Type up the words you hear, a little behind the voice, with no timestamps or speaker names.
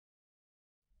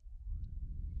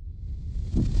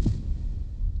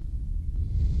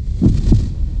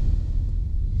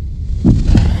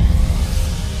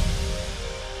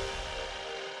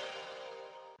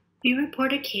we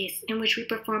report a case in which we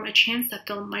perform a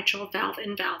trans-septal mitral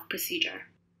valve-in-valve procedure.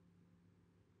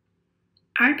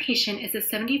 Our patient is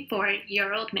a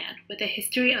 74-year-old man with a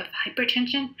history of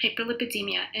hypertension,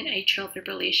 hyperlipidemia, and atrial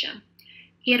fibrillation.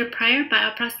 He had a prior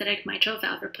bioprosthetic mitral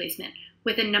valve replacement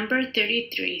with a number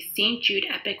 33 St. Jude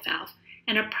epic valve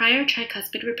and a prior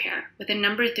tricuspid repair with a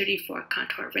number 34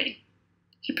 contour ring.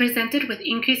 He presented with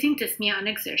increasing dyspnea on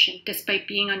exertion despite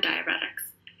being on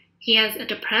diuretics. He has a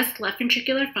depressed left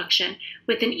ventricular function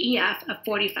with an EF of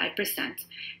 45%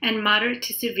 and moderate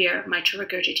to severe mitral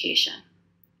regurgitation.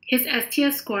 His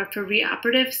STS score for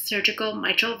reoperative surgical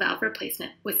mitral valve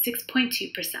replacement was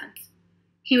 6.2%.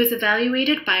 He was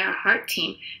evaluated by our heart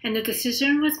team, and the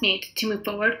decision was made to move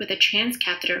forward with a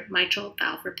transcatheter mitral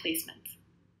valve replacement.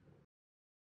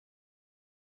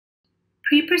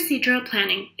 Pre-procedural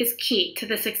planning is key to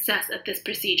the success of this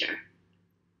procedure.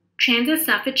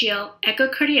 Transesophageal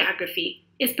echocardiography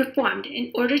is performed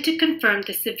in order to confirm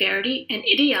the severity and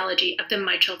etiology of the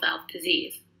mitral valve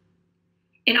disease.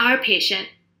 In our patient,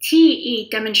 TEE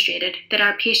demonstrated that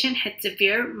our patient had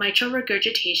severe mitral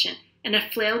regurgitation and a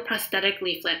flail prosthetic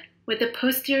leaflet with a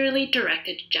posteriorly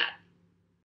directed jet.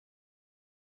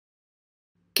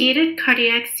 Gated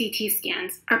cardiac CT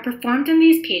scans are performed in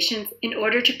these patients in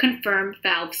order to confirm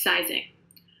valve sizing.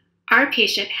 Our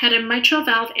patient had a mitral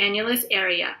valve annulus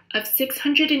area of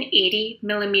 680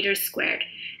 millimeters squared,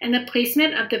 and the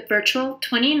placement of the virtual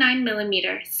 29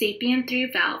 millimeter SAPIEN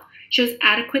 3 valve shows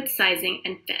adequate sizing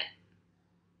and fit.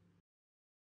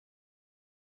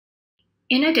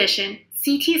 In addition,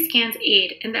 CT scans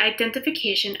aid in the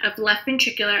identification of left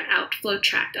ventricular outflow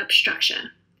tract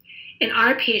obstruction. In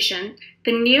our patient,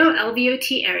 the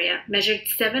neo-LVOT area measured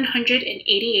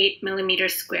 788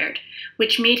 millimeters squared,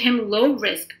 which made him low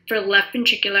risk for left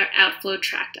ventricular outflow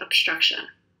tract obstruction.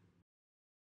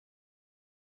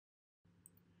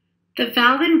 The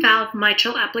valve-in-valve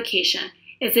mitral application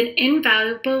is an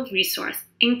invaluable resource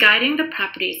in guiding the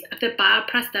properties of the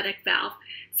bioprosthetic valve,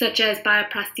 such as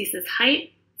bioprosthesis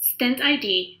height, stent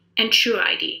ID, and true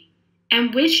ID,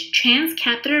 and which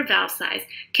transcatheter valve size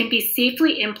can be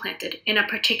safely implanted in a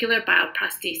particular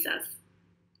bioprosthesis.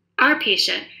 Our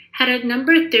patient had a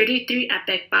number 33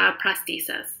 epic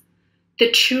bioprosthesis.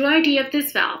 The true ID of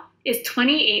this valve is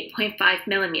 28.5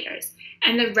 millimeters,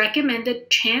 and the recommended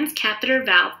transcatheter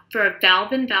valve for a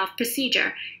valve-in-valve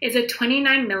procedure is a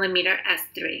 29 millimeter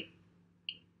S3.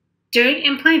 During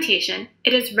implantation,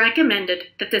 it is recommended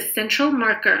that the central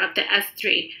marker of the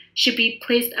S3 should be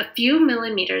placed a few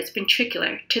millimeters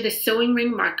ventricular to the sewing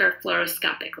ring marker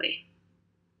fluoroscopically.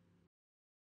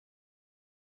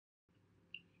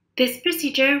 This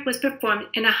procedure was performed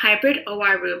in a hybrid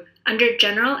OR room under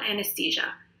general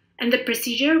anesthesia, and the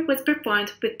procedure was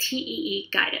performed with TEE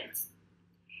guidance.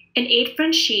 An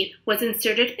 8-French sheath was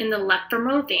inserted in the left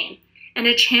femoral vein, and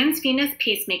a transvenous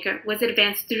pacemaker was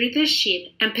advanced through this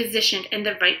sheath and positioned in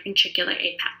the right ventricular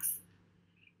apex.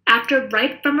 After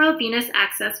right femoral venous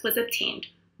access was obtained,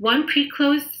 one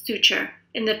pre-closed suture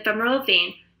in the femoral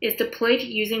vein is deployed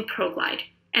using ProGlide,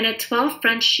 and a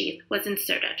 12-French sheath was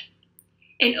inserted.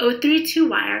 An 032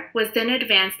 wire was then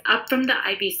advanced up from the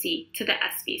IVC to the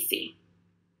SVC.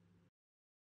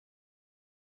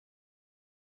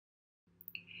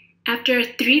 After a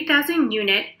 3,000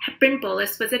 unit heparin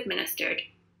bolus was administered,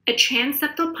 a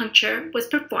trans-septal puncture was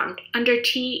performed under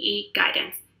TEE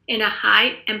guidance in a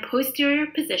high and posterior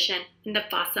position in the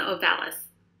fossa ovalis.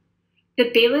 The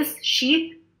Baylis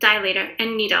sheath, dilator,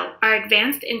 and needle are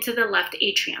advanced into the left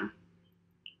atrium.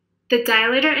 The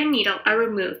dilator and needle are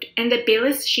removed, and the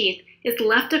Baylis sheath is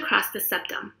left across the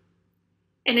septum.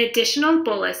 An additional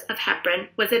bolus of heparin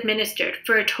was administered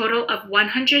for a total of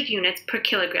 100 units per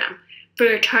kilogram, for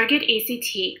a target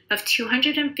ACT of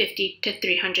 250 to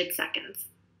 300 seconds.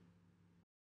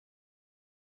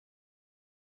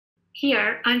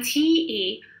 Here on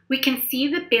TEE, we can see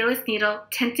the Baylis needle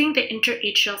tenting the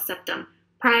interatrial septum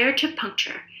prior to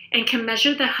puncture and can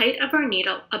measure the height of our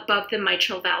needle above the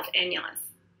mitral valve annulus.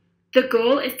 The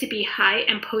goal is to be high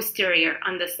and posterior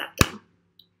on the septum.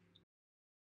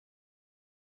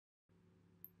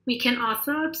 We can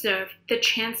also observe the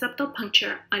transseptal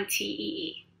puncture on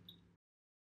TEE.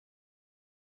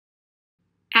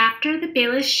 After the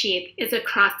Baylis sheath is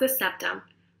across the septum,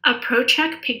 a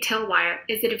ProTrack pigtail wire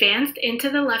is advanced into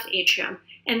the left atrium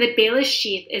and the Baylis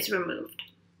sheath is removed.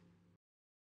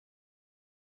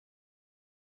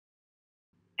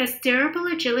 A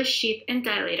steerable agilis sheath and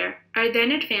dilator are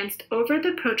then advanced over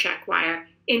the ProTrack wire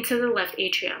into the left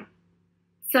atrium.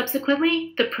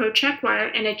 Subsequently, the ProTrack wire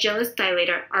and agilis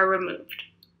dilator are removed.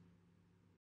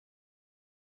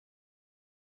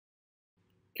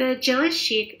 The Gillis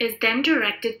sheath is then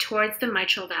directed towards the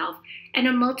mitral valve, and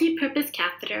a multi-purpose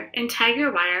catheter and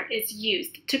tiger wire is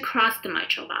used to cross the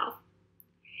mitral valve.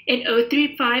 An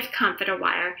 035 comforter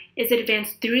wire is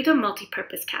advanced through the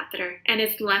multi-purpose catheter and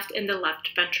is left in the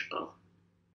left ventricle.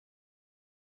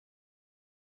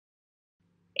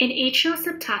 An atrial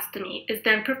septostomy is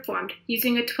then performed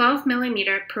using a 12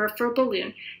 mm peripheral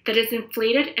balloon that is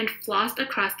inflated and flossed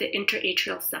across the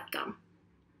interatrial septum.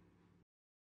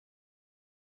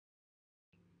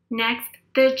 Next,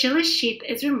 the Gillis sheath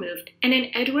is removed and an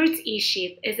Edwards E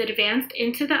sheath is advanced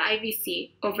into the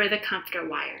IVC over the comforter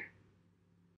wire.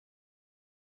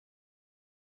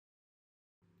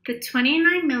 The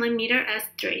 29 mm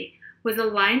S3 was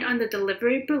aligned on the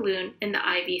delivery balloon in the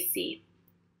IVC.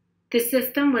 The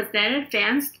system was then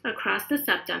advanced across the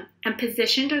septum and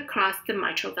positioned across the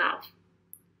mitral valve.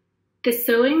 The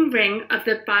sewing ring of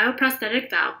the bioprosthetic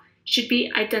valve should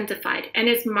be identified and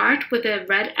is marked with a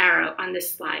red arrow on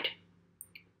this slide.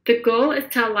 The goal is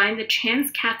to align the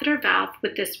transcatheter valve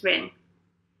with this ring.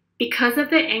 Because of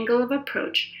the angle of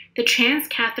approach, the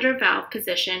transcatheter valve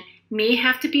position may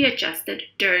have to be adjusted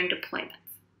during deployment.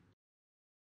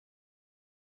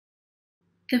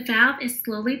 The valve is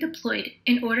slowly deployed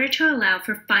in order to allow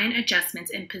for fine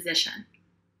adjustments in position.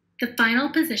 The final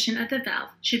position of the valve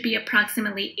should be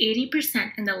approximately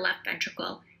 80% in the left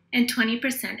ventricle and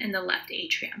 20% in the left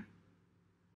atrium.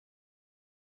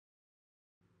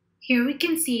 Here we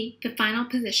can see the final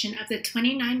position of the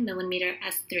 29 mm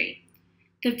S3.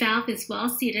 The valve is well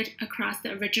seated across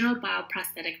the original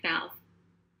bioprosthetic valve.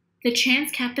 The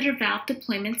transcatheter valve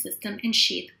deployment system and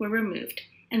sheath were removed,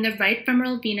 and the right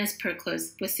femoral venous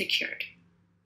perclose was secured.